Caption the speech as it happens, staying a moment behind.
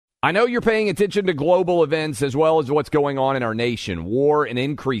I know you're paying attention to global events as well as what's going on in our nation. War and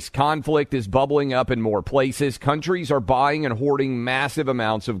increased conflict is bubbling up in more places. Countries are buying and hoarding massive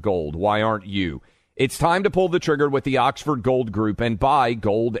amounts of gold. Why aren't you? It's time to pull the trigger with the Oxford Gold Group and buy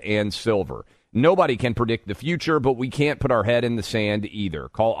gold and silver. Nobody can predict the future, but we can't put our head in the sand either.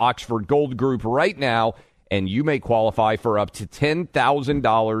 Call Oxford Gold Group right now, and you may qualify for up to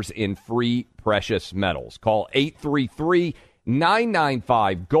 $10,000 in free precious metals. Call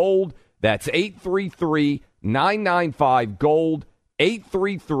 833-995-GOLD. That's 833-995-GOLD,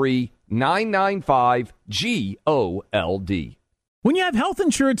 833-995-GOLD. When you have health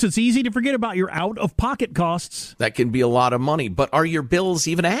insurance, it's easy to forget about your out-of-pocket costs. That can be a lot of money, but are your bills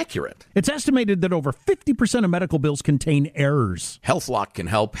even accurate? It's estimated that over 50% of medical bills contain errors. HealthLock can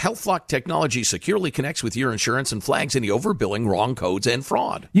help. HealthLock technology securely connects with your insurance and flags any overbilling, wrong codes, and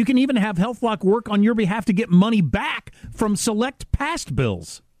fraud. You can even have HealthLock work on your behalf to get money back from select past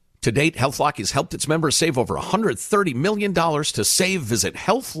bills. To date, HealthLock has helped its members save over $130 million. To save, visit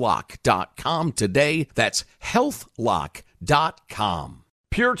healthlock.com today. That's healthlock.com.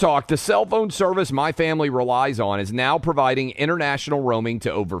 Pure Talk, the cell phone service my family relies on, is now providing international roaming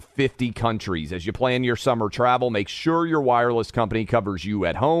to over 50 countries. As you plan your summer travel, make sure your wireless company covers you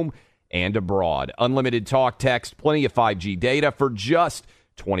at home and abroad. Unlimited talk, text, plenty of 5G data for just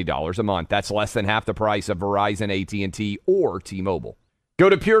 $20 a month. That's less than half the price of Verizon, AT&T, or T-Mobile. Go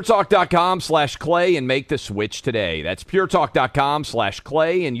to puretalk.com/Clay and make the switch today. That's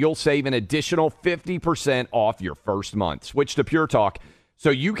puretalk.com/Clay, and you'll save an additional 50% off your first month. Switch to Pure Talk so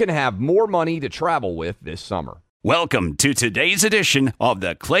you can have more money to travel with this summer. Welcome to today's edition of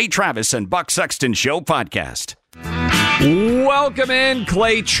the Clay Travis and Buck Sexton Show podcast. Welcome in,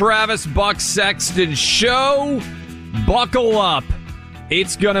 Clay Travis, Buck Sexton Show. Buckle up.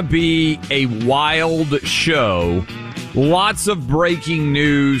 It's going to be a wild show. Lots of breaking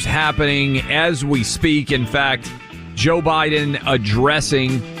news happening as we speak. In fact, Joe Biden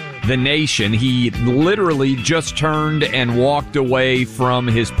addressing the nation. He literally just turned and walked away from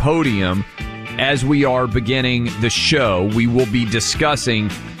his podium. As we are beginning the show, we will be discussing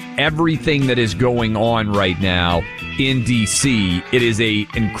everything that is going on right now in D.C. It is an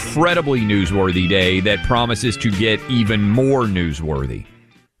incredibly newsworthy day that promises to get even more newsworthy.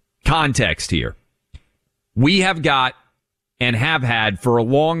 Context here. We have got and have had for a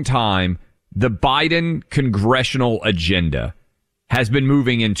long time, the Biden congressional agenda has been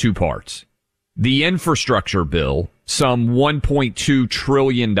moving in two parts. The infrastructure bill, some $1.2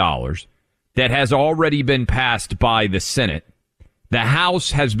 trillion, that has already been passed by the Senate. The House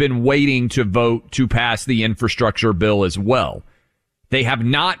has been waiting to vote to pass the infrastructure bill as well. They have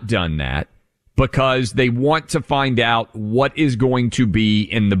not done that because they want to find out what is going to be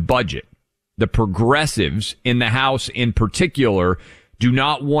in the budget. The progressives in the House in particular do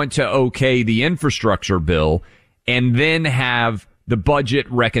not want to okay the infrastructure bill and then have the budget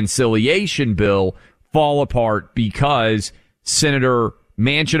reconciliation bill fall apart because Senator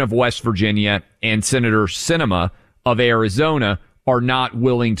Manchin of West Virginia and Senator Sinema of Arizona are not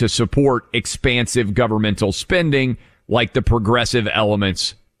willing to support expansive governmental spending like the progressive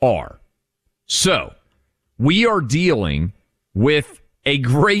elements are. So, we are dealing with a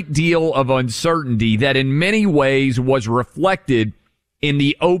great deal of uncertainty that in many ways was reflected in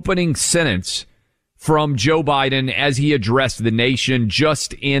the opening sentence from Joe Biden as he addressed the nation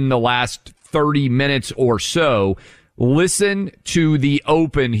just in the last 30 minutes or so. Listen to the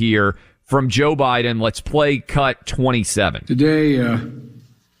open here from Joe Biden. Let's play cut 27. Today,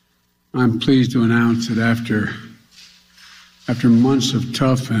 I'm pleased to announce that after months of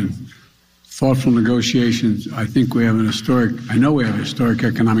tough and thoughtful negotiations, I know we have a historic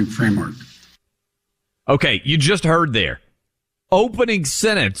economic framework. Okay, you just heard there. Opening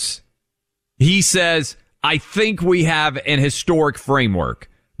sentence, he says, I think we have an historic framework.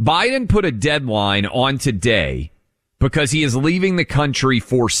 Biden put a deadline on today because he is leaving the country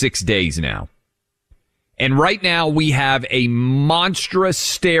for 6 days now. And right now we have a monstrous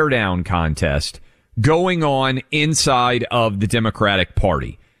stare-down contest going on inside of the Democratic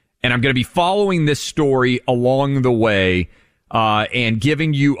Party. And I'm going to be following this story along the way and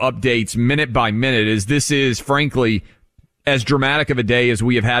giving you updates minute by minute, as this is, frankly, as dramatic of a day as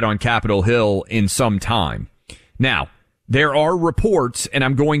we have had on Capitol Hill in some time. Now, there are reports, and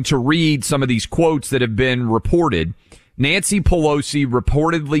I'm going to read some of these quotes that have been reported. Nancy Pelosi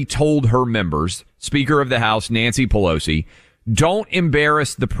reportedly told her members, Speaker of the House Nancy Pelosi, don't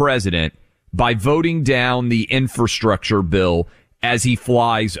embarrass the president by voting down the infrastructure bill as he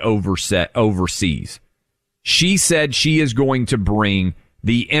flies overseas. She said she is going to bring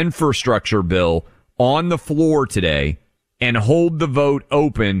the infrastructure bill on the floor today and hold the vote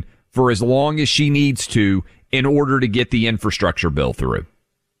open for as long as she needs to in order to get the infrastructure bill through.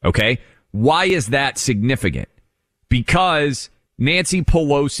 Okay? Why is that significant? Because Nancy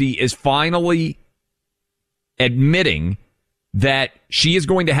Pelosi is finally admitting that she is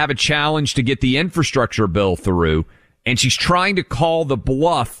going to have a challenge to get the infrastructure bill through, and she's trying to call the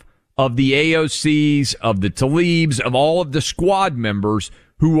bluff of the AOCs, of the Tlaibs, of all of the squad members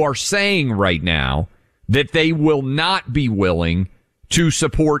who are saying right now that they will not be willing to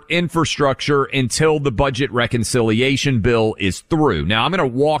support infrastructure until the budget reconciliation bill is through. Now, I'm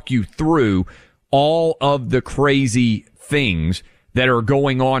going to walk you through all of the crazy things that are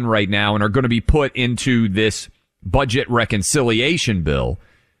going on right now and are going to be put into this budget reconciliation bill.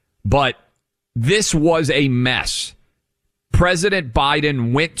 But this was a mess. President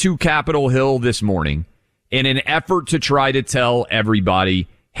Biden went to Capitol Hill this morning in an effort to try to tell everybody,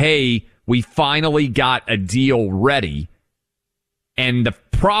 hey, we finally got a deal ready. And the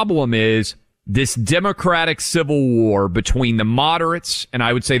problem is this Democratic civil war between the moderates, and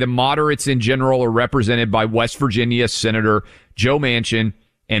I would say the moderates in general are represented by West Virginia Senator Joe Manchin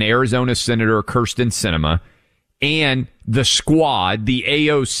and Arizona Senator Kyrsten Sinema, and the squad, the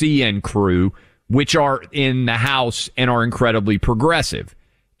AOC and crew, which are in the House and are incredibly progressive.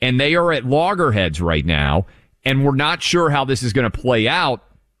 And they are at loggerheads right now, and we're not sure how this is going to play out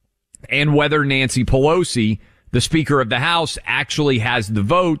and whether Nancy Pelosi, the Speaker of the House, actually has the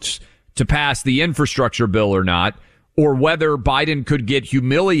votes to pass the infrastructure bill or not, or whether Biden could get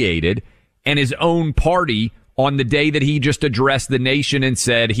humiliated and his own party on the day that he just addressed the nation and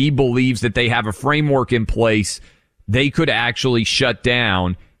said he believes that they have a framework in place, they could actually shut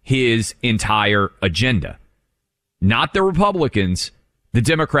down his entire agenda. Not the Republicans, the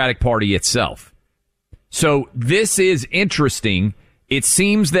Democratic Party itself. So this is interesting. It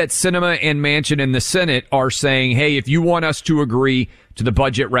seems that Sinema and Manchin in the Senate are saying, hey, if you want us to agree to the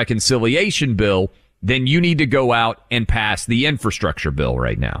budget reconciliation bill, then you need to go out and pass the infrastructure bill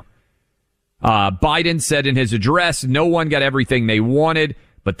right now. Biden said in his address, no one got everything they wanted,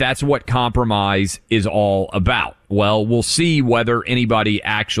 but that's what compromise is all about. Well, we'll see whether anybody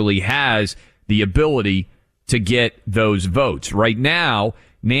actually has the ability to get those votes. Right now,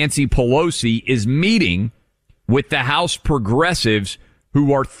 Nancy Pelosi is meeting with the House progressives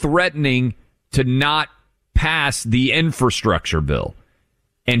who are threatening to not pass the infrastructure bill.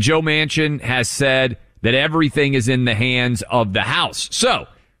 And Joe Manchin has said that everything is in the hands of the House. So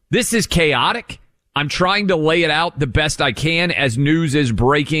this is chaotic. I'm trying to lay it out the best I can as news is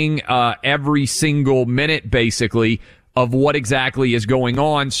breaking every single minute, basically, of what exactly is going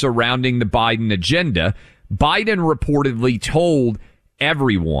on surrounding the Biden agenda. Biden reportedly told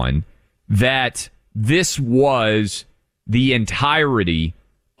everyone that this was the entirety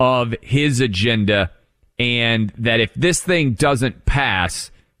of his agenda, and that if this thing doesn't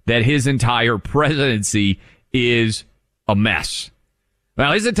pass, that his entire presidency is a mess.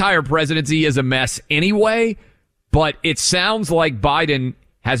 Well, his entire presidency is a mess anyway, but it sounds like Biden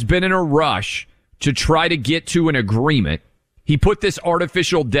has been in a rush to try to get to an agreement. He put this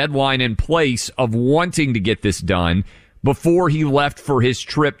artificial deadline in place of wanting to get this done before he left for his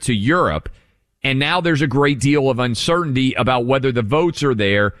trip to Europe. And now there's a great deal of uncertainty about whether the votes are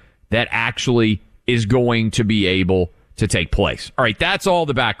there that actually is going to be able to take place. All right, that's all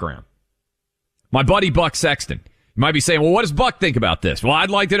the background. My buddy Buck Sexton. You might be saying, well, what does Buck think about this? Well, I'd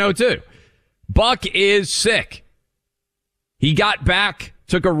like to know too. Buck is sick. He got back,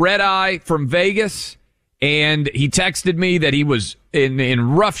 took a red eye from Vegas, and he texted me that he was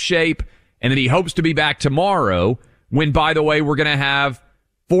in rough shape and that he hopes to be back tomorrow when, by the way, we're going to have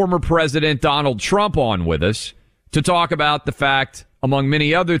former President Donald Trump on with us to talk about the fact, among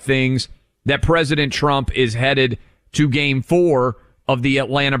many other things, that President Trump is headed to Game 4 of the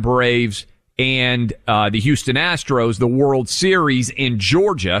Atlanta Braves and the Houston Astros, the World Series in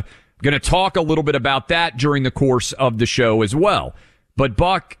Georgia. Going to talk a little bit about that during the course of the show as well. But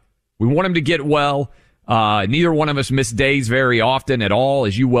Buck, we want him to get well. Neither one of us miss days very often at all,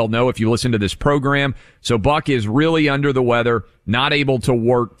 as you well know if you listen to this program. So Buck is really under the weather, not able to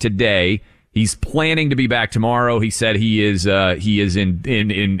work today. He's planning to be back tomorrow. He said he wants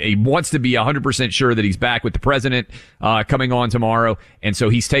to be 100% sure that he's back with the president coming on tomorrow, and so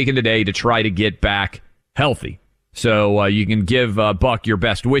he's taken today to try to get back healthy. So you can give Buck your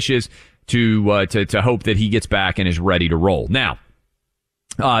best wishes to hope that he gets back and is ready to roll. Now,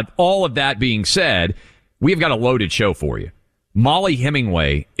 all of that being said, we've got a loaded show for you. Molly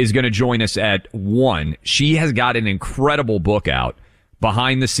Hemingway is going to join us at 1. She has got an incredible book out,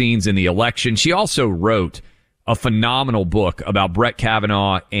 Behind the Scenes in the Election. She also wrote a phenomenal book about Brett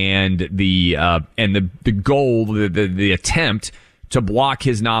Kavanaugh and the goal, the attempt to block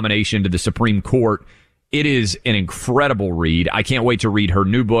his nomination to the Supreme Court. It is an incredible read. I can't wait to read her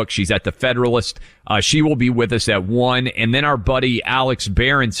new book. She's at the Federalist. She will be with us at 1. And then our buddy Alex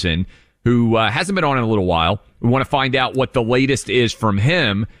Berenson, who hasn't been on in a little while. We want to find out what the latest is from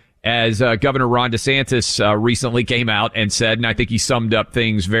him, as Governor Ron DeSantis recently came out and said, and I think he summed up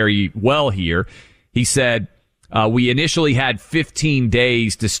things very well here. He said, we initially had 15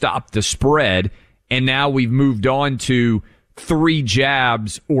 days to stop the spread, and now we've moved on to 3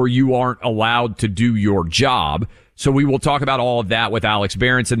 jabs or you aren't allowed to do your job. So we will talk about all of that with Alex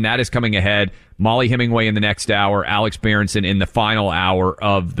Berenson. That is coming ahead. Molly Hemingway in the next hour, Alex Berenson in the final hour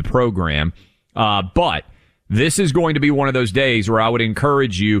of the program. But this is going to be one of those days where I would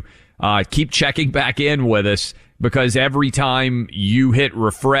encourage you, keep checking back in with us, because every time you hit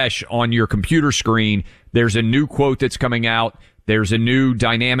refresh on your computer screen, there's a new quote that's coming out. There's a new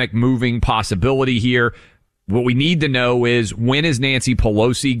dynamic moving possibility here. What we need to know is, when is Nancy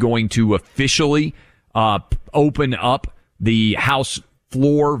Pelosi going to officially open up the House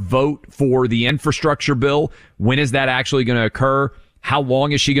floor vote for the infrastructure bill? When is that actually going to occur? How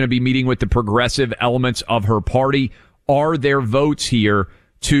long is she going to be meeting with the progressive elements of her party? Are there votes here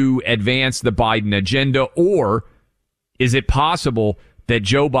to advance the Biden agenda? Or is it possible that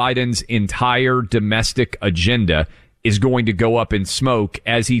Joe Biden's entire domestic agenda is going to go up in smoke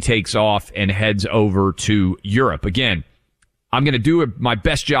as he takes off and heads over to Europe? Again, I'm going to do my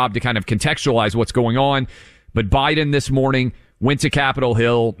best job to kind of contextualize what's going on. But Biden this morning went to Capitol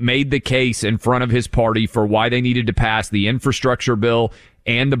Hill, made the case in front of his party for why they needed to pass the infrastructure bill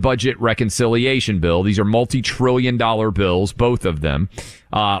and the budget reconciliation bill. These are multi-trillion-dollar bills, both of them.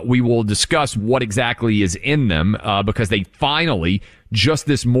 We will discuss what exactly is in them because they finally, just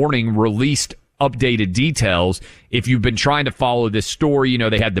this morning, released updated details. If you've been trying to follow this story, you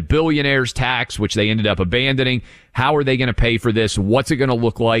know, they had the billionaires tax, which they ended up abandoning. How are they going to pay for this? What's it going to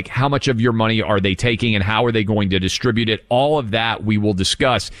look like? How much of your money are they taking, and how are they going to distribute it? All of that we will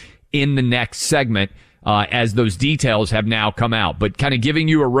discuss in the next segment as those details have now come out. But kind of giving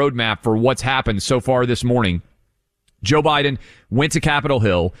you a roadmap for what's happened so far this morning. Joe Biden went to Capitol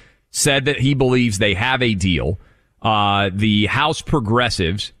Hill, said that he believes they have a deal. The House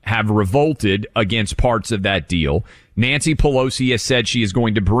progressives have revolted against parts of that deal. Nancy Pelosi has said she is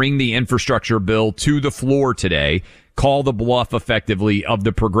going to bring the infrastructure bill to the floor today, call the bluff effectively of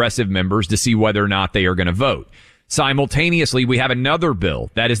the progressive members to see whether or not they are going to vote. Simultaneously, we have another bill.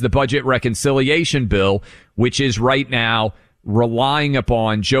 That is the budget reconciliation bill, which is right now relying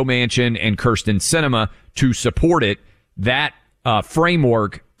upon Joe Manchin and Kyrsten Sinema to support it. That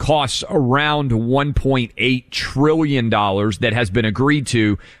framework costs around $1.8 trillion that has been agreed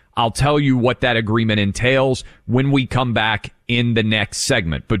to. I'll tell you what that agreement entails when we come back in the next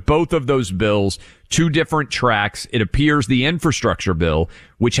segment. But both of those bills, 2 different tracks. It appears the infrastructure bill,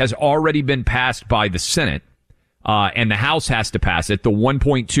 which has already been passed by the Senate, and the House has to pass it, the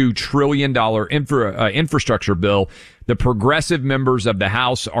 $1.2 trillion infrastructure bill, the progressive members of the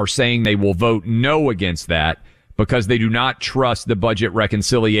House are saying they will vote no against that, because they do not trust the budget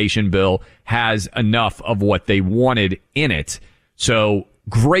reconciliation bill has enough of what they wanted in it. So,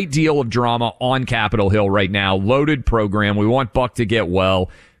 great deal of drama on Capitol Hill right now. Loaded program. We want Buck to get well,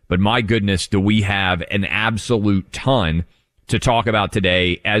 but my goodness, do we have an absolute ton to talk about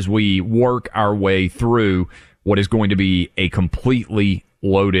today as we work our way through what is going to be a completely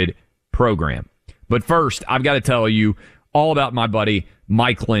loaded program. But first, I've got to tell you all about my buddy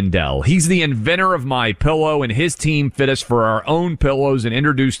Mike Lindell. He's the inventor of MyPillow, and his team fit us for our own pillows and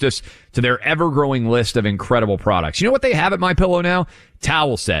introduced us to their ever-growing list of incredible products. You know what they have at MyPillow now?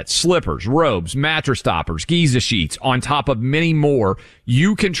 Towel sets, slippers, robes, mattress toppers, Giza sheets, on top of many more.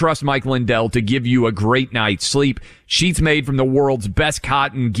 You can trust Mike Lindell to give you a great night's sleep. Sheets made from the world's best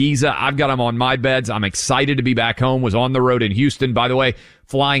cotton, Giza. I've got them on my beds. I'm excited to be back home. Was on the road in Houston, by the way,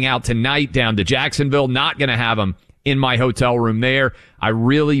 flying out tonight down to Jacksonville. Not going to have them in my hotel room there. I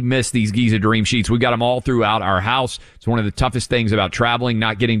really miss these Giza Dream Sheets. We got them all throughout our house. It's one of the toughest things about traveling,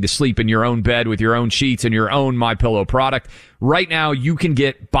 not getting to sleep in your own bed with your own sheets and your own MyPillow product. Right now, you can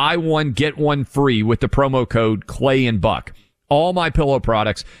get buy one, get one free with the promo code Clay and Buck. All MyPillow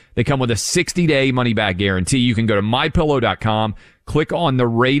products, they come with a 60-day money-back guarantee. You can go to MyPillow.com, click on the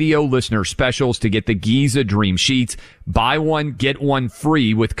radio listener specials to get the Giza Dream Sheets. Buy one, get one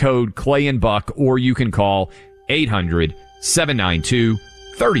free with code Clay and Buck, or you can call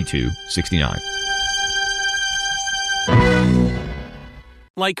 800-792-3269.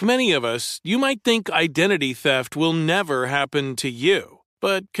 Like many of us, you might think identity theft will never happen to you.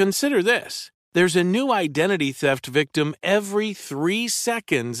 But consider this. There's a new identity theft victim every 3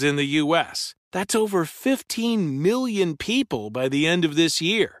 seconds in the U.S. That's over 15 million people by the end of this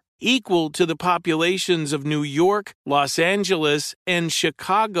year, equal to the populations of New York, Los Angeles, and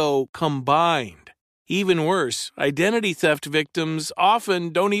Chicago combined. Even worse, identity theft victims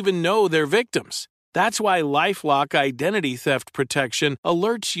often don't even know they're victims. That's why LifeLock Identity Theft Protection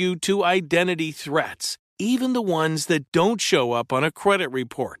alerts you to identity threats, even the ones that don't show up on a credit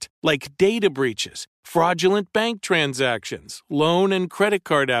report, like data breaches, fraudulent bank transactions, loan and credit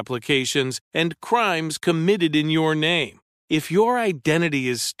card applications, and crimes committed in your name. If your identity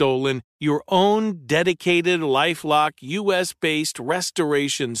is stolen, your own dedicated LifeLock U.S.-based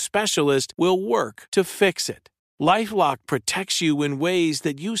restoration specialist will work to fix it. LifeLock protects you in ways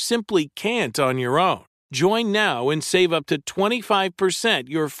that you simply can't on your own. Join now and save up to 25%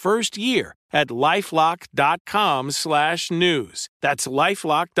 your first year at LifeLock.com/news. That's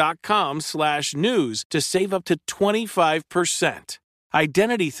LifeLock.com/news to save up to 25%.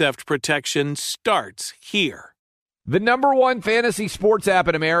 Identity theft protection starts here. The number one fantasy sports app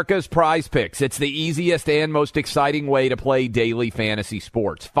in America is Prize Picks. It's the easiest and most exciting way to play daily fantasy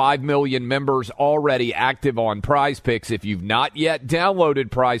sports. 5 million members already active on Prize Picks. If you've not yet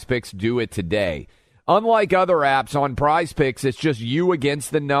downloaded Prize Picks, do it today. Unlike other apps on Prize Picks, it's just you against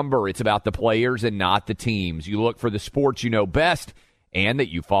the number. It's about the players and not the teams. You look for the sports you know best and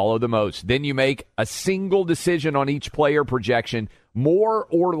that you follow the most. Then you make a single decision on each player projection, more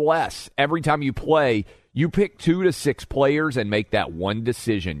or less. Every time you play, you pick 2 to 6 players and make that one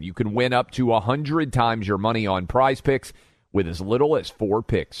decision. You can win up to 100 times your money on Prize Picks with as little as 4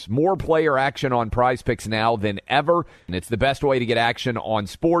 picks. More player action on Prize Picks now than ever, and it's the best way to get action on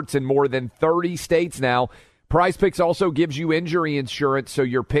sports in more than 30 states now. Prize Picks also gives you injury insurance, so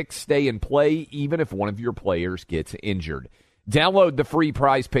your picks stay in play even if one of your players gets injured. Download the free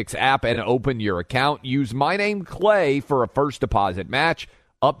Prize Picks app and open your account. Use my name, Clay, for a first deposit match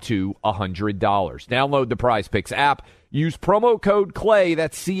up to $100. Download the Prize Picks app. Use promo code CLAY,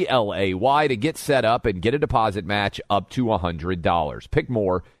 that's C-L-A-Y, to get set up and get a deposit match up to $100. Pick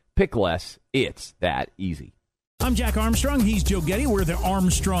more, pick less. It's that easy. I'm Jack Armstrong. He's Joe Getty. We're the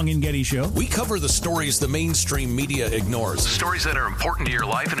Armstrong and Getty Show. We cover the stories the mainstream media ignores. Stories that are important to your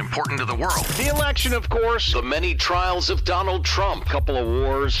life and important to the world. The election, of course. The many trials of Donald Trump. Couple of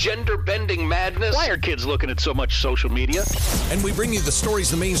wars. Gender-bending madness. Why are kids looking at so much social media? And we bring you the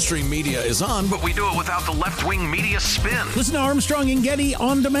stories the mainstream media is on, But we do it without the left-wing media spin. Listen to Armstrong and Getty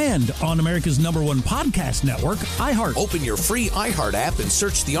on demand on America's #1 podcast network, iHeart. Open your free iHeart app and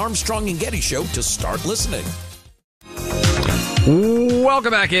search The Armstrong and Getty Show to start listening. Welcome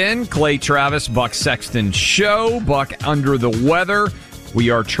back in. Clay Travis, Buck Sexton Show. Buck under the weather.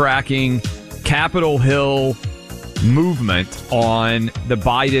 We are tracking Capitol Hill movement on the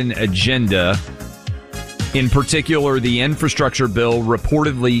Biden agenda. In particular, the infrastructure bill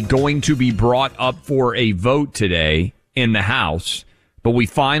reportedly going to be brought up for a vote today in the House. But we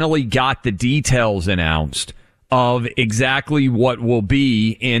finally got the details announced of exactly what will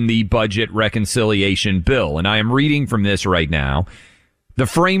be in the budget reconciliation bill. And I am reading from this right now. The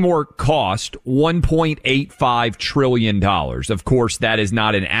framework cost $1.85 trillion. Of course, that is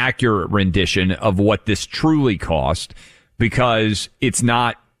not an accurate rendition of what this truly cost because it's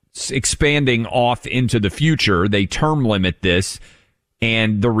not expanding off into the future. They term limit this.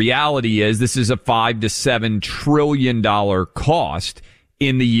 And the reality is this is a $5 to $7 trillion cost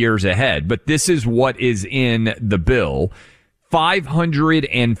in the years ahead. But this is what is in the bill.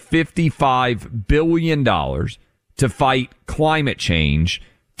 $555 billion to fight climate change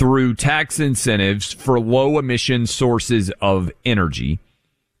through tax incentives for low emission sources of energy.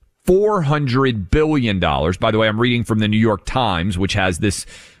 $400 billion. By the way, I'm reading from the New York Times, which has this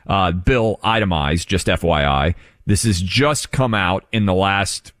bill itemized, just FYI. This has just come out in the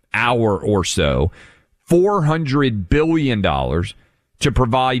last hour or so. $400 billion to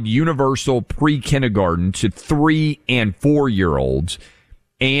provide universal pre-kindergarten to 3- and 4-year-olds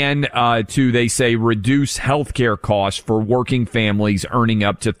and to, they say, reduce healthcare costs for working families earning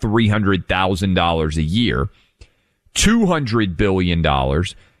up to $300,000 a year. $200 billion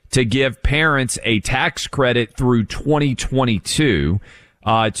to give parents a tax credit through 2022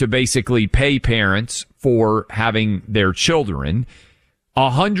 to basically pay parents for having their children.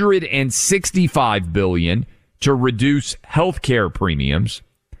 $165 billion to reduce healthcare premiums,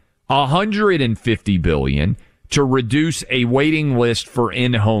 $150 billion to reduce a waiting list for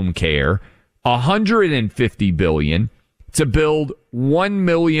in-home care, $150 billion to build 1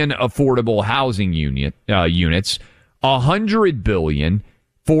 million affordable housing units, $100 billion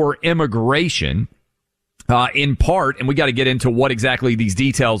for immigration, in part, and we got to get into what exactly these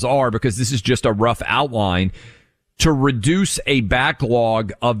details are because this is just a rough outline, to reduce a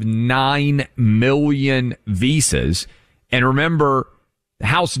backlog of 9 million visas. And remember,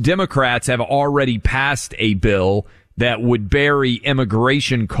 House Democrats have already passed a bill that would bury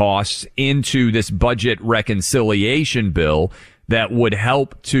immigration costs into this budget reconciliation bill that would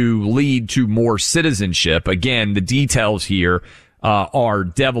help to lead to more citizenship. Again, the details here are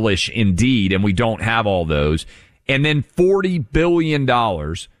devilish indeed, and we don't have all those. And then $40 billion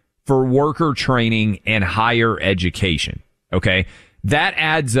for worker training and higher education. Okay. That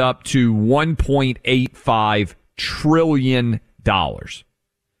adds up to $1.85 trillion.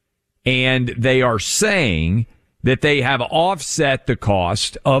 And they are saying that they have offset the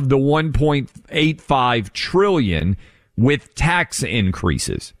cost of the $1.85 trillion with tax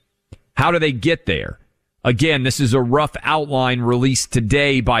increases. How do they get there? Again, this is a rough outline released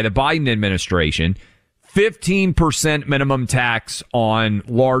today by the Biden administration. 15% minimum tax on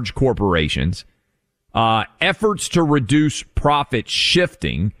large corporations. Efforts to reduce profit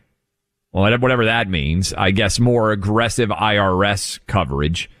shifting. Well, whatever that means. I guess more aggressive IRS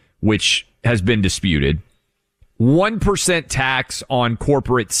coverage, which has been disputed. 1% tax on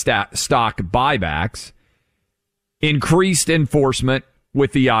corporate stock buybacks. Increased enforcement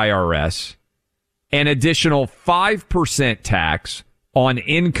with the IRS. An additional 5% tax on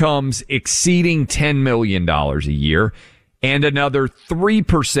incomes exceeding $10 million a year, and another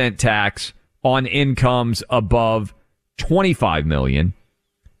 3% tax on incomes above $25 million,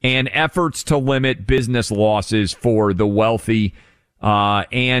 and efforts to limit business losses for the wealthy,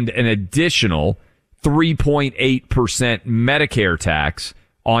 and an additional 3.8% Medicare tax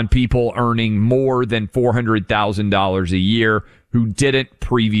on people earning more than $400,000 a year who didn't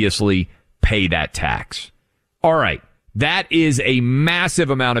previously pay that tax. All right. That is a massive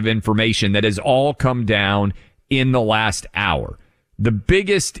amount of information that has all come down in the last hour. The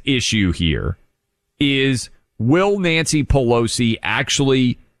biggest issue here is, will Nancy Pelosi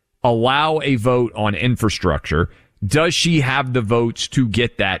actually allow a vote on infrastructure? Does she have the votes to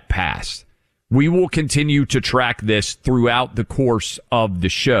get that passed? We will continue to track this throughout the course of the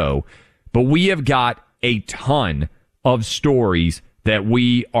show, but we have got a ton of stories that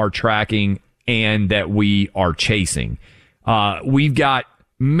we are tracking and that we are chasing. We've got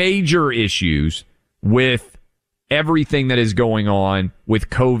major issues with everything that is going on with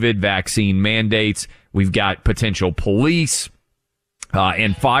COVID vaccine mandates. We've got potential police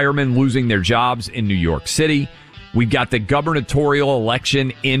and firemen losing their jobs in New York City. We've got the gubernatorial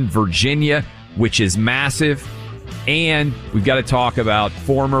election in Virginia, which is massive. And we've got to talk about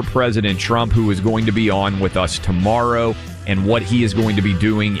former President Trump, who is going to be on with us tomorrow, and what he is going to be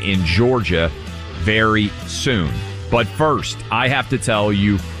doing in Georgia very soon. But first, I have to tell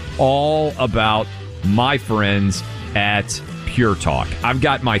you all about my friends at Pure Talk. I've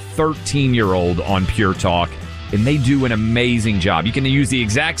got my 13-year-old on Pure Talk, and they do an amazing job. You can use the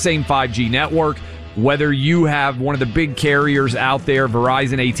exact same 5G network, whether you have one of the big carriers out there,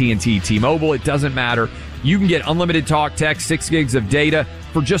 Verizon, AT&T, T-Mobile, it doesn't matter. You can get unlimited talk, text, 6 gigs of data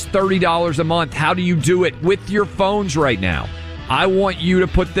for just $30 a month. How do you do it? With your phones right now. I want you to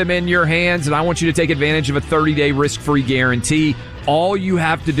put them in your hands, and I want you to take advantage of a 30-day risk-free guarantee. All you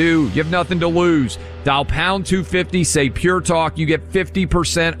have to do, you have nothing to lose. Dial pound 250, say Pure Talk. You get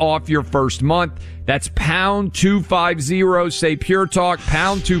 50% off your first month. That's pound 250, say Pure Talk,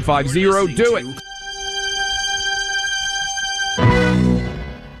 pound 250. Do it.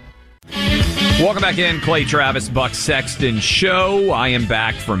 Welcome back in, Clay Travis, Buck Sexton Show. I am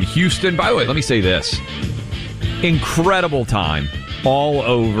back from Houston. By the way, let me say this. Incredible time all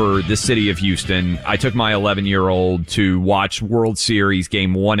over the city of Houston. I took my 11-year-old to watch World Series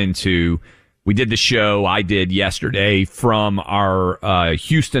Game 1 and 2. We did the show I did yesterday from our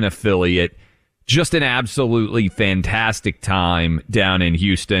Houston affiliate. Just an absolutely fantastic time down in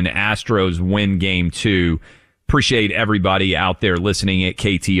Houston. Astros win Game 2. Appreciate everybody out there listening at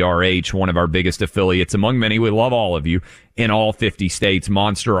KTRH, one of our biggest affiliates among many. We love all of you in all 50 states.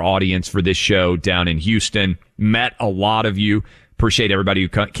 Monster audience for this show down in Houston. Met a lot of you. Appreciate everybody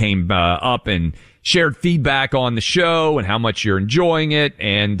who came up and shared feedback on the show and how much you're enjoying it,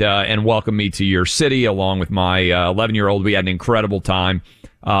 and welcome me to your city along with my 11-year-old. We had an incredible time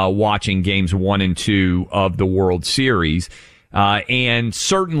watching games 1 and 2 of the World Series. And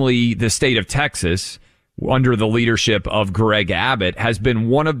certainly the state of Texas, under the leadership of Greg Abbott, has been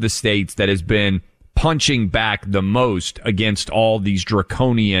one of the states that has been punching back the most against all these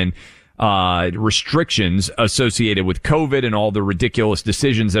draconian restrictions associated with COVID and all the ridiculous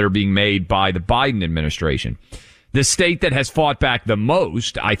decisions that are being made by the Biden administration. The state that has fought back the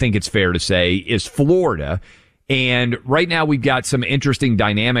most, I think it's fair to say, is Florida. And right now we've got some interesting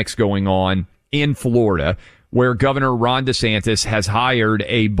dynamics going on in Florida, where Governor Ron DeSantis has hired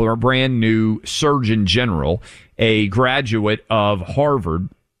a brand new Surgeon General, a graduate of Harvard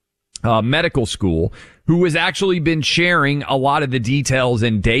Medical School, who has actually been sharing a lot of the details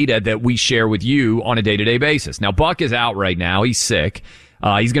and data that we share with you on a day-to-day basis. Now, Buck is out right now. He's sick.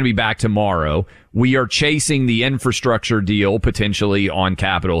 He's going to be back tomorrow. We are chasing the infrastructure deal potentially on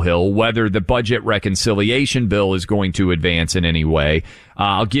Capitol Hill, whether the budget reconciliation bill is going to advance in any way.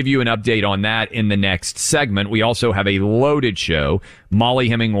 I'll give you an update on that in the next segment. We also have a loaded show. Molly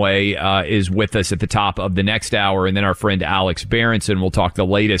Hemingway is with us at the top of the next hour, and then our friend Alex Berenson will talk the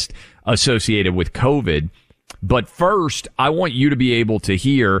latest associated with COVID. But first, I want you to be able to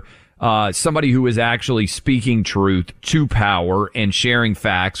hear somebody who is actually speaking truth to power and sharing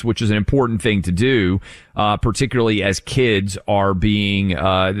facts, which is an important thing to do, particularly as kids are being,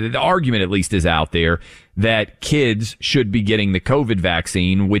 the argument at least is out there that kids should be getting the COVID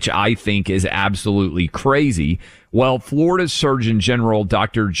vaccine, which I think is absolutely crazy. Well, Florida's Surgeon General,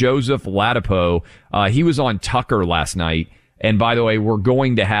 Dr. Joseph Ladapo, he was on Tucker last night. And by the way, we're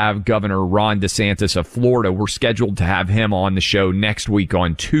going to have Governor Ron DeSantis of Florida. We're scheduled to have him on the show next week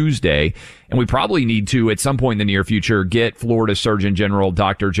on Tuesday. And we probably need to, at some point in the near future, get Florida Surgeon General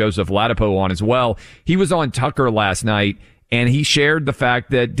Dr. Joseph Ladapo on as well. He was on Tucker last night, and he shared the fact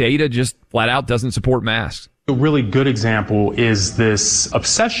that data just flat out doesn't support masks. A really good example is this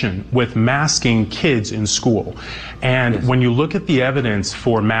obsession with masking kids in school. And when you look at the evidence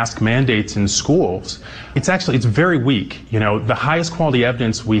for mask mandates in schools, it's very weak. You know, the highest quality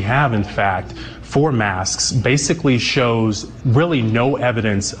evidence we have, in fact, for masks basically shows really no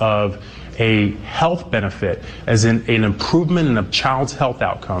evidence of a health benefit, as in an improvement in a child's health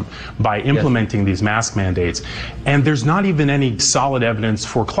outcome by implementing these mask mandates. And there's not even any solid evidence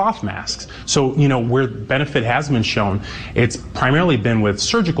for cloth masks. So, you know, where benefit has been shown, it's primarily been with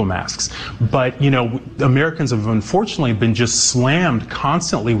surgical masks. But, you know, Americans have unfortunately been just slammed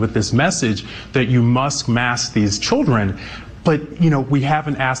constantly with this message that you must mask these children. But, you know, we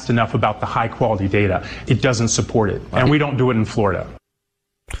haven't asked enough about the high quality data. It doesn't support it. And we don't do it in Florida.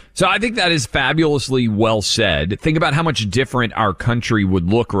 So I think that is fabulously well said. Think about how much different our country would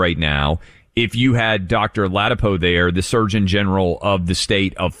look right now if you had Dr. Ladapo there, the Surgeon General of the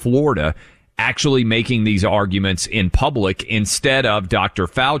state of Florida, actually making these arguments in public instead of Dr.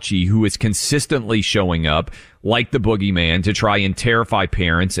 Fauci, who is consistently showing up like the boogeyman to try and terrify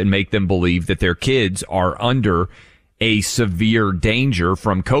parents and make them believe that their kids are under a severe danger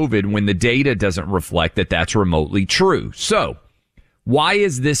from COVID when the data doesn't reflect that that's remotely true. So, why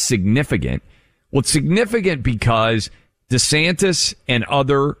is this significant? Well, it's significant because DeSantis and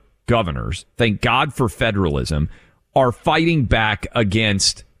other governors, thank God for federalism, are fighting back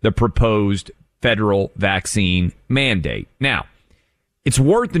against the proposed federal vaccine mandate. Now, it's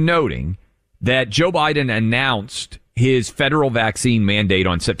worth noting that Joe Biden announced his federal vaccine mandate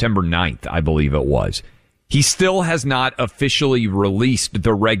on September 9th, I believe it was. He still has not officially released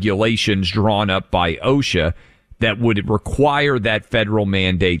the regulations drawn up by OSHA that would require that federal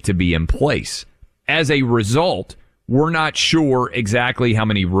mandate to be in place. As a result, we're not sure exactly how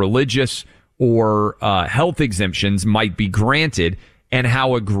many religious or health exemptions might be granted and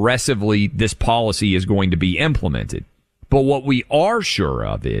how aggressively this policy is going to be implemented. But what we are sure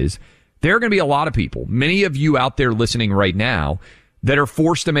of is there are going to be a lot of people, many of you out there listening right now, that are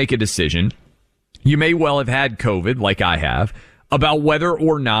forced to make a decision. You may well have had COVID, like I have, about whether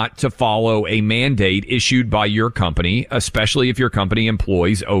or not to follow a mandate issued by your company, especially if your company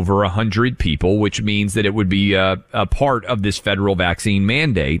employs over 100 people, which means that it would be a part of this federal vaccine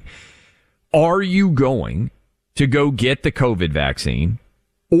mandate. Are you going to go get the COVID vaccine,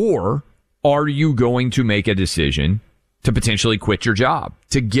 or are you going to make a decision to potentially quit your job,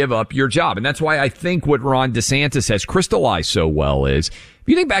 to give up your job? And that's why I think what Ron DeSantis has crystallized so well is, if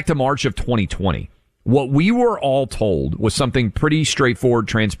you think back to March of 2020, what we were all told was something pretty straightforward,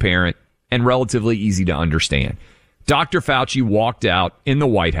 transparent, and relatively easy to understand. Dr. Fauci walked out in the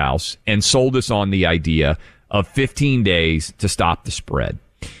White House and sold us on the idea of 15 days to stop the spread.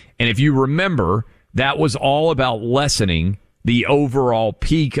 And if you remember, that was all about lessening the overall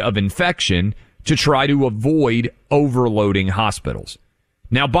peak of infection to try to avoid overloading hospitals.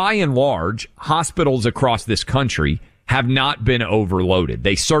 Now, by and large, hospitals across this country have not been overloaded.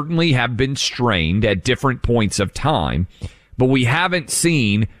 They certainly have been strained at different points of time, but we haven't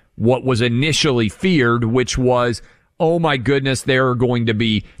seen what was initially feared, which was, oh my goodness, there are going to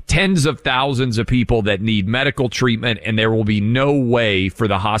be tens of thousands of people that need medical treatment, and there will be no way for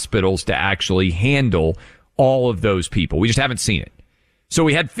the hospitals to actually handle all of those people. We just haven't seen it. So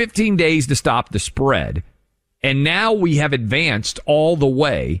we had 15 days to stop the spread. And now we have advanced all the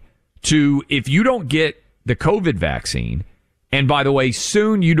way to, if you don't get the COVID vaccine, and by the way,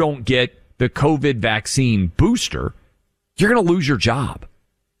 soon you don't get the COVID vaccine booster, you're going to lose your job.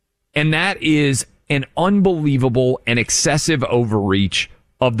 And that is an unbelievable and excessive overreach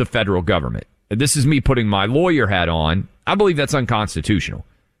of the federal government. This is me putting my lawyer hat on. I believe that's unconstitutional.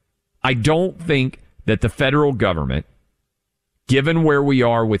 I don't think that the federal government, given where we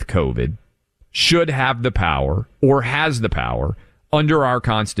are with COVID, should have the power or has the power under our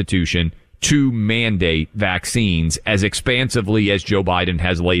Constitution to mandate vaccines as expansively as Joe Biden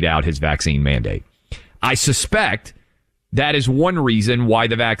has laid out his vaccine mandate. I suspect that is one reason why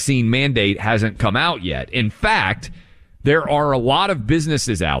the vaccine mandate hasn't come out yet. In fact, there are a lot of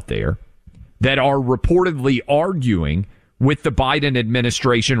businesses out there that are reportedly arguing with the Biden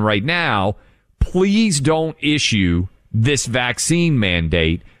administration right now, please don't issue this vaccine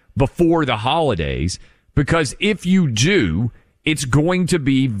mandate before the holidays, because if you do, it's going to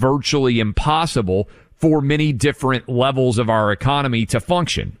be virtually impossible for many different levels of our economy to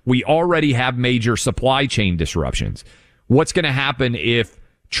function. We already have major supply chain disruptions. What's going to happen if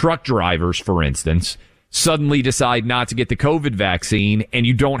truck drivers, for instance, suddenly decide not to get the COVID vaccine and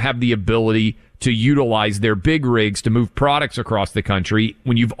you don't have the ability to utilize their big rigs to move products across the country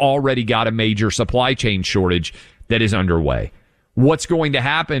when you've already got a major supply chain shortage that is underway? What's going to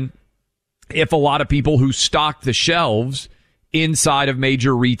happen if a lot of people who stock the shelves inside of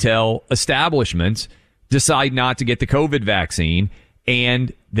major retail establishments decide not to get the COVID vaccine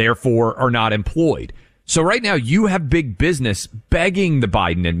and therefore are not employed? So right now you have big business begging the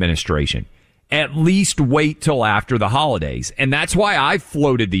Biden administration, at least wait till after the holidays. And that's why I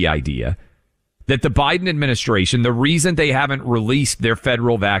floated the idea that the Biden administration, the reason they haven't released their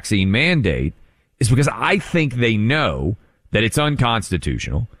federal vaccine mandate is because I think they know that it's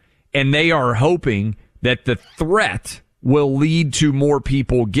unconstitutional, and they are hoping that the threat will lead to more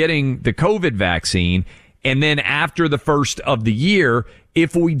people getting the COVID vaccine. And then after the first of the year,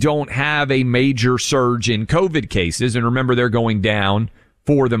 if we don't have a major surge in COVID cases, and remember they're going down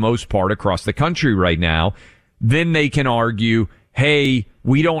for the most part across the country right now, then they can argue, hey,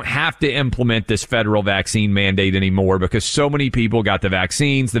 we don't have to implement this federal vaccine mandate anymore because so many people got the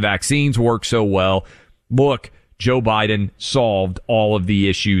vaccines. The vaccines work so well. Look, Joe Biden solved all of the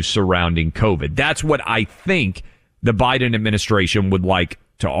issues surrounding COVID. That's what I think the Biden administration would like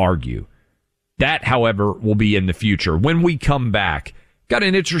to argue. That, however, will be in the future. When we come back, got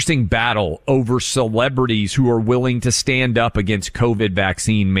an interesting battle over celebrities who are willing to stand up against COVID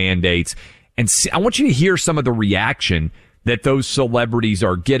vaccine mandates. And I want you to hear some of the reaction that those celebrities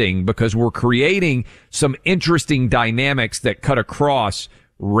are getting, because we're creating some interesting dynamics that cut across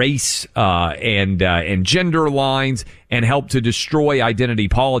race and gender lines and help to destroy identity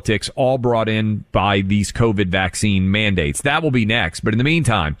politics, all brought in by these COVID vaccine mandates. That will be next. But in the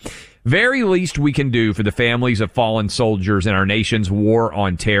meantime, very least we can do for the families of fallen soldiers in our nation's war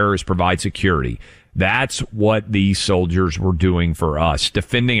on terror is provide security. That's what these soldiers were doing for us,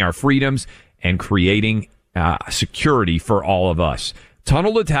 defending our freedoms and creating security for all of us.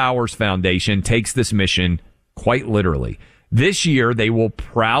 Tunnel to Towers Foundation takes this mission quite literally. This year, they will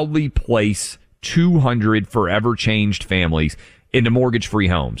proudly place 200 forever changed families into mortgage-free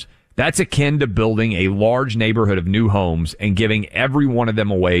homes. That's akin to building a large neighborhood of new homes and giving every one of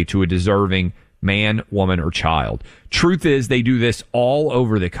them away to a deserving man, woman, or child. Truth is, they do this all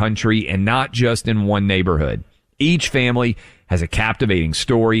over the country and not just in one neighborhood. Each family has a captivating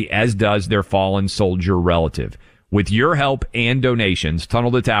story, as does their fallen soldier relative. With your help and donations,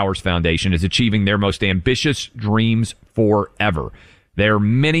 Tunnel to Towers Foundation is achieving their most ambitious dreams forever. There are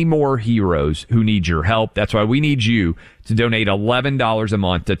many more heroes who need your help. That's why we need you to donate $11 a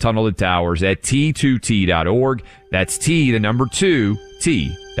month to Tunnel to Towers at T2T.org. That's T, the number 2,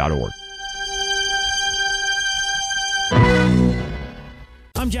 T.org.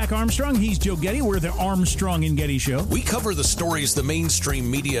 I'm Jack Armstrong. He's Joe Getty. We're the Armstrong and Getty Show. We cover the stories the mainstream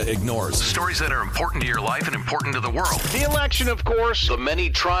media ignores. Stories that are important to your life and important to the world. The election, of course. The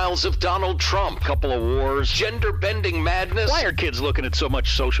many trials of Donald Trump. Couple of wars. Gender-bending madness. Why are kids looking at so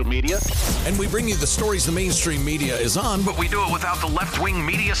much social media? And we bring you the stories the mainstream media is on, But we do it without the left-wing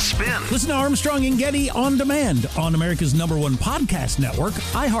media spin. Listen to Armstrong and Getty on demand on America's #1 podcast network,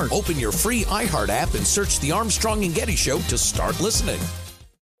 iHeart. Open your free iHeart app and search The Armstrong and Getty Show to start listening.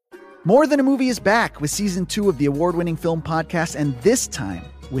 More Than a Movie is back with season 2 of the award-winning film podcast, and this time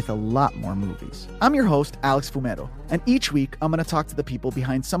with a lot more movies. I'm your host, Alex Fumero, and each week I'm going to talk to the people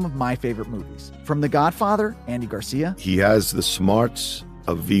behind some of my favorite movies. From The Godfather, Andy Garcia. He has the smarts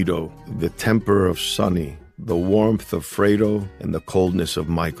of Vito, the temper of Sonny, the warmth of Fredo and the coldness of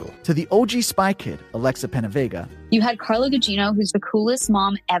Michael. To the OG Spy Kid, Alexa Penavega. You had Carla Gugino, who's the coolest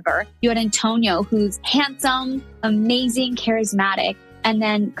mom ever. You had Antonio, who's handsome, amazing, charismatic. And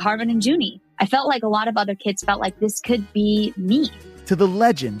then Carvin and Junie. I felt like a lot of other kids felt like this could be me. To the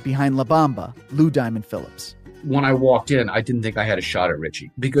legend behind La Bamba, Lou Diamond Phillips. When I walked in, I didn't think I had a shot at Richie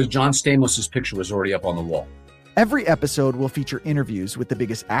because John Stamos' picture was already up on the wall. Every episode will feature interviews with the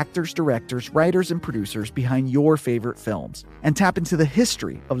biggest actors, directors, writers, and producers behind your favorite films and tap into the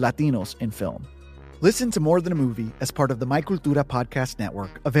history of Latinos in film. Listen to More Than a Movie as part of the My Cultura podcast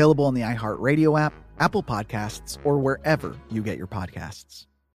network, available on the iHeartRadio app, Apple Podcasts, or wherever you get your podcasts.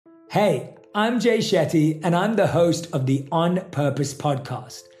 Hey, I'm Jay Shetty, and I'm the host of the On Purpose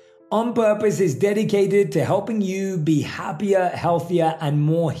podcast. On Purpose is dedicated to helping you be happier, healthier, and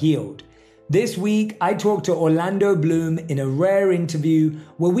more healed. This week, I talked to Orlando Bloom in a rare interview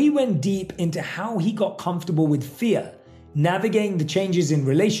where we went deep into how he got comfortable with fear, navigating the changes in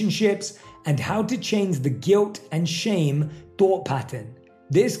relationships, and how to change the guilt and shame thought pattern.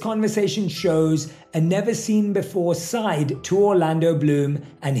 This conversation shows a never-seen-before side to Orlando Bloom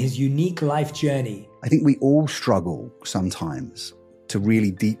and his unique life journey. I think we all struggle sometimes to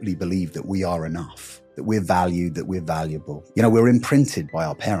really deeply believe that we are enough, that we're valued, that we're valuable. You know, we're imprinted by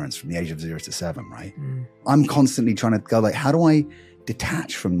our parents from the age of 0 to 7, right? I'm constantly trying to go like, how do I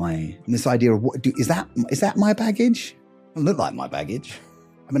detach from this idea of is that my baggage? It doesn't look like my baggage.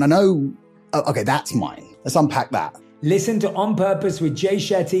 I mean, I know, okay, that's mine. Let's unpack that. Listen to On Purpose with Jay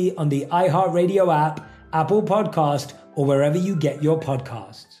Shetty on the iHeartRadio app, Apple Podcast, or wherever you get your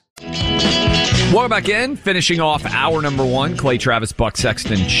podcasts. Welcome back in. Finishing off hour number 1, Clay Travis, Buck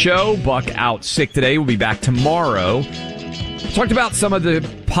Sexton show. Buck out sick today. We'll be back tomorrow. Talked about some of the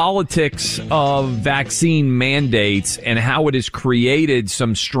politics of vaccine mandates and how it has created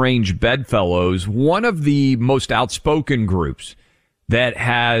some strange bedfellows. One of the most outspoken groups that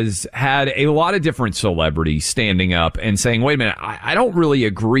has had a lot of different celebrities standing up and saying, wait a minute, I don't really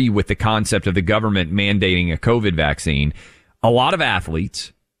agree with the concept of the government mandating a COVID vaccine. A lot of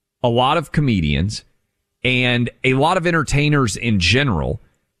athletes, a lot of comedians, and a lot of entertainers in general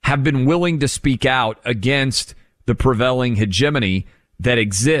have been willing to speak out against the prevailing hegemony that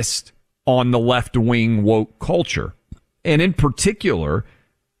exists on the left-wing woke culture. And in particular,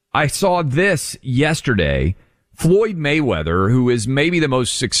 I saw this yesterday. Floyd Mayweather, who is maybe the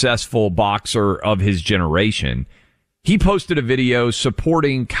most successful boxer of his generation, he posted a video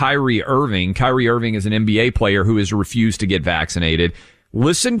supporting Kyrie Irving. Kyrie Irving is an NBA player who has refused to get vaccinated.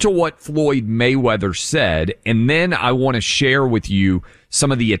 Listen to what Floyd Mayweather said, and then I want to share with you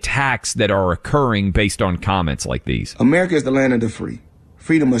some of the attacks that are occurring based on comments like these. America is the land of the free.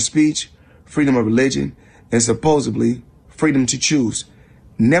 Freedom of speech, freedom of religion, and supposedly freedom to choose.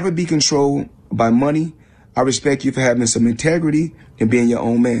 Never be controlled by money. I respect you for having some integrity and being your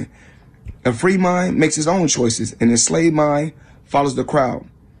own man. A free mind makes its own choices, and a slave mind follows the crowd.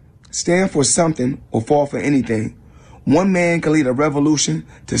 Stand for something or fall for anything. One man can lead a revolution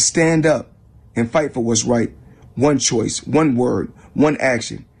to stand up and fight for what's right. One choice, one word, one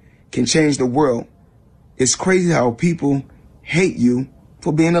action can change the world. It's crazy how people hate you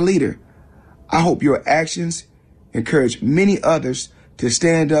for being a leader. I hope your actions encourage many others to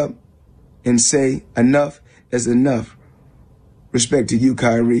stand up and say enough is enough. Respect to you,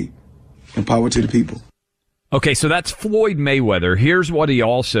 Kyrie, and power to the people. Okay, so that's Floyd Mayweather. Here's what he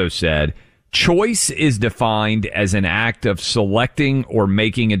also said. Choice is defined as an act of selecting or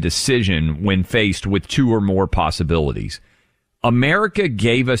making a decision when faced with two or more possibilities. America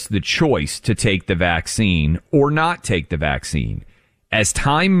gave us the choice to take the vaccine or not take the vaccine. As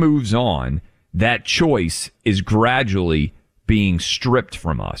time moves on, that choice is gradually being stripped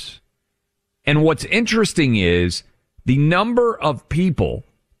from us. And what's interesting is the number of people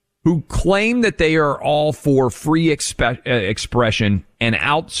who claim that they are all for free expression and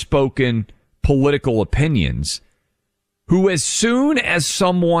outspoken political opinions, who as soon as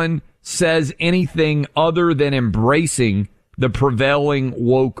someone says anything other than embracing the prevailing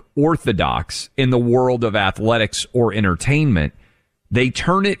woke orthodox in the world of athletics or entertainment, they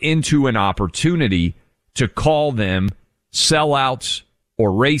turn it into an opportunity to call them sellouts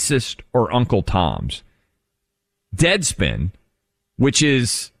or racist or Uncle Toms. Deadspin, which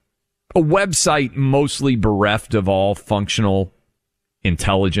is a website mostly bereft of all functional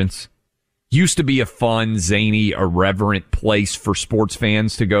intelligence, used to be a fun, zany, irreverent place for sports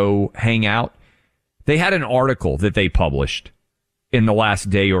fans to go hang out. They had an article that they published in the last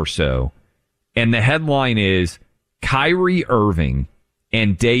day or so, and the headline is, Kyrie Irving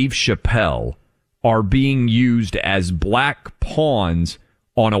and Dave Chappelle are being used as black pawns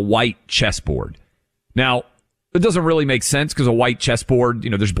on a white chessboard. Now, It doesn't really make sense because a white chessboard,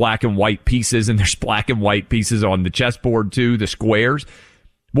 there's black and white pieces, and there's black and white pieces on the chessboard too, the squares.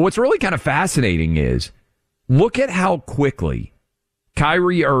 But what's really kind of fascinating is look at how quickly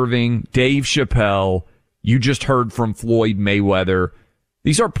Kyrie Irving, Dave Chappelle, you just heard from Floyd Mayweather.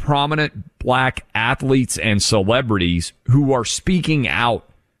 These are prominent black athletes and celebrities who are speaking out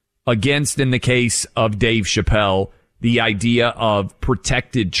against, in the case of Dave Chappelle, the idea of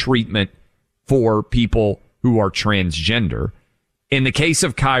protected treatment for people who are transgender. In the case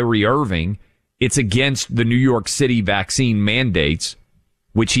of Kyrie Irving, it's against the New York City vaccine mandates,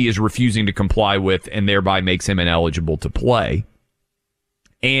 which he is refusing to comply with and thereby makes him ineligible to play.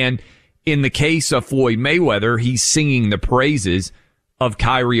 And in the case of Floyd Mayweather, he's singing the praises of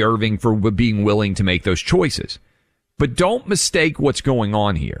Kyrie Irving for being willing to make those choices. But don't mistake what's going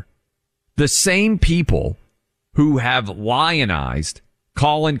on here. The same people who have lionized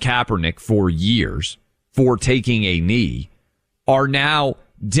Colin Kaepernick for years for taking a knee are now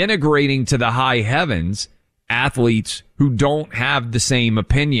denigrating to the high heavens athletes who don't have the same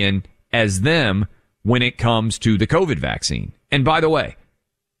opinion as them when it comes to the COVID vaccine. And by the way,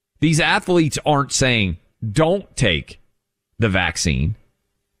 these athletes aren't saying don't take the vaccine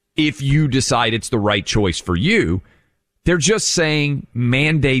if you decide it's the right choice for you. They're just saying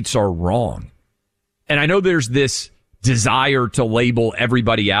mandates are wrong. And I know there's this desire to label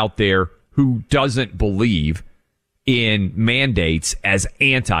everybody out there who doesn't believe in mandates as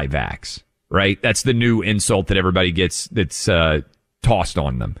anti-vax, right? That's the new insult that everybody gets that's tossed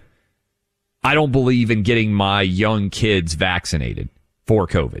on them. I don't believe in getting my young kids vaccinated for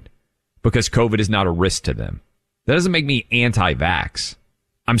COVID because COVID is not a risk to them. That doesn't make me anti-vax.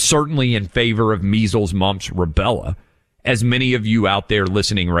 I'm certainly in favor of measles, mumps, rubella. As many of you out there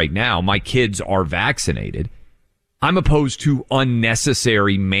listening right now, my kids are vaccinated. I'm opposed to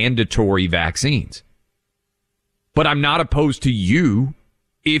unnecessary mandatory vaccines. But I'm not opposed to you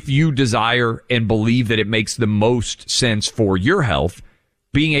if you desire and believe that it makes the most sense for your health,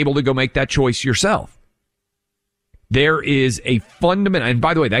 being able to go make that choice yourself. There is a fundamental, and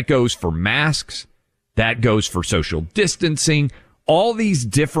by the way, that goes for masks, that goes for social distancing, all these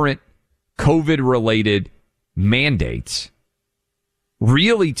different COVID-related mandates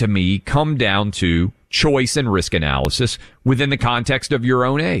really, to me, come down to choice and risk analysis within the context of your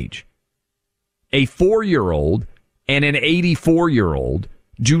own age. A 4-year-old and an 84-year-old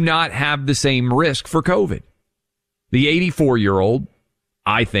do not have the same risk for COVID. The 84-year-old,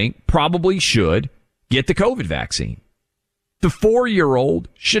 I think, probably should get the COVID vaccine. The 4-year-old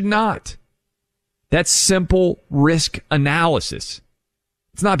should not. That's simple risk analysis.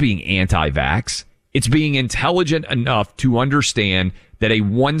 It's not being anti-vax. It's being intelligent enough to understand that a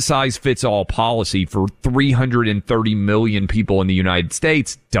one-size-fits-all policy for 330 million people in the United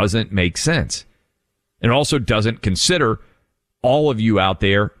States doesn't make sense. It also doesn't consider all of you out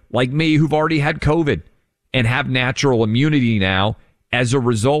there, like me, who've already had COVID and have natural immunity now as a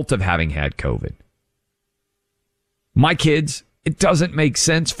result of having had COVID. My kids, it doesn't make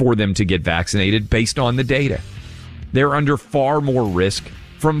sense for them to get vaccinated based on the data. They're under far more risk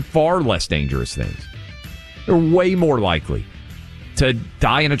from far less dangerous things. They're way more likely to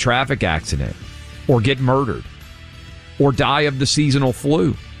die in a traffic accident or get murdered or die of the seasonal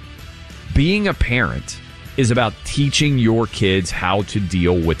flu. Being a parent is about teaching your kids how to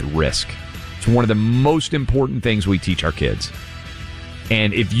deal with risk. It's one of the most important things we teach our kids.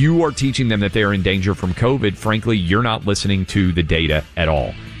 And if you are teaching them that they're in danger from COVID, frankly, you're not listening to the data at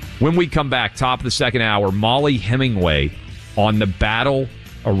all. When we come back, top of the second hour, Molly Hemingway on the battle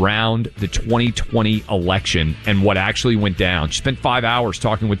around the 2020 election and what actually went down. She spent 5 hours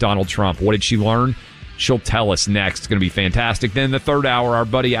talking with Donald Trump. What did she learn? She'll tell us next. It's going to be fantastic. Then the third hour, our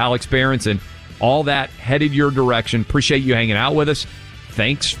buddy Alex Berenson. All that headed your direction. Appreciate you hanging out with us.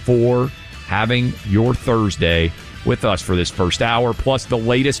 Thanks for having your Thursday with us for this first hour, plus the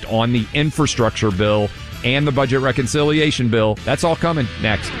latest on the infrastructure bill and the budget reconciliation bill. That's all coming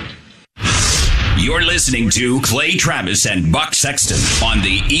next. You're listening to Clay Travis and Buck Sexton on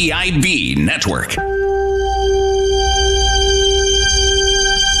the EIB Network.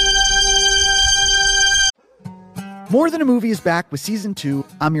 More Than a Movie is back with Season 2.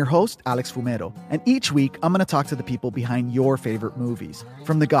 I'm your host, Alex Fumero, and each week I'm going to talk to the people behind your favorite movies.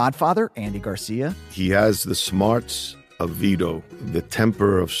 From The Godfather, Andy Garcia. He has the smarts of Vito, the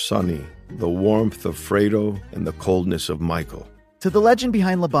temper of Sonny, the warmth of Fredo, and the coldness of Michael. To the legend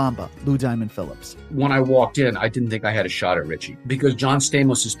behind La Bamba, Lou Diamond Phillips. When I walked in, I didn't think I had a shot at Richie because John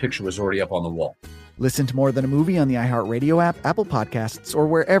Stamos' picture was already up on the wall. Listen to More Than a Movie on the iHeartRadio app, Apple Podcasts, or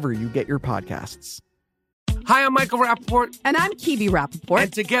wherever you get your podcasts. Hi, I'm Michael Rappaport. And I'm Kibi Rappaport.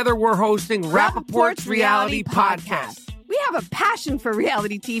 And together we're hosting Rappaport's Reality Podcast. We have a passion for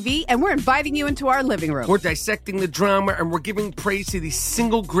reality TV, and we're inviting you into our living room. We're dissecting the drama, and we're giving praise to the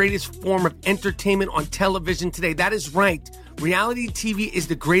single greatest form of entertainment on television today. That is right. Reality TV is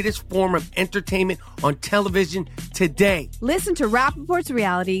the greatest form of entertainment on television today. Listen to Rappaport's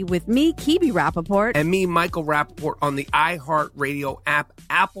Reality with me, Kibi Rappaport. And me, Michael Rappaport, on the iHeartRadio app,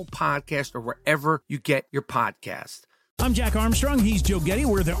 Apple Podcast, or wherever you get your podcast. I'm Jack Armstrong. He's Joe Getty.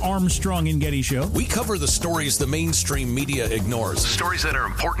 We're the Armstrong and Getty Show. We cover the stories the mainstream media ignores. Stories that are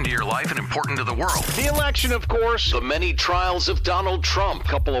important to your life and important to the world. The election, of course. The many trials of Donald Trump.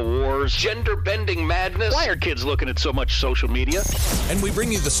 Couple of wars. Gender-bending madness. Why are kids looking at so much social media? And we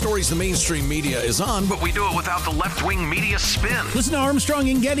bring you the stories the mainstream media is on, But we do it without the left-wing media spin. Listen to Armstrong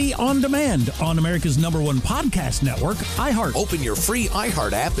and Getty on demand on America's #1 podcast network, iHeart. Open your free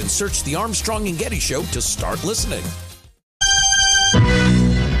iHeart app and search The Armstrong and Getty Show to start listening.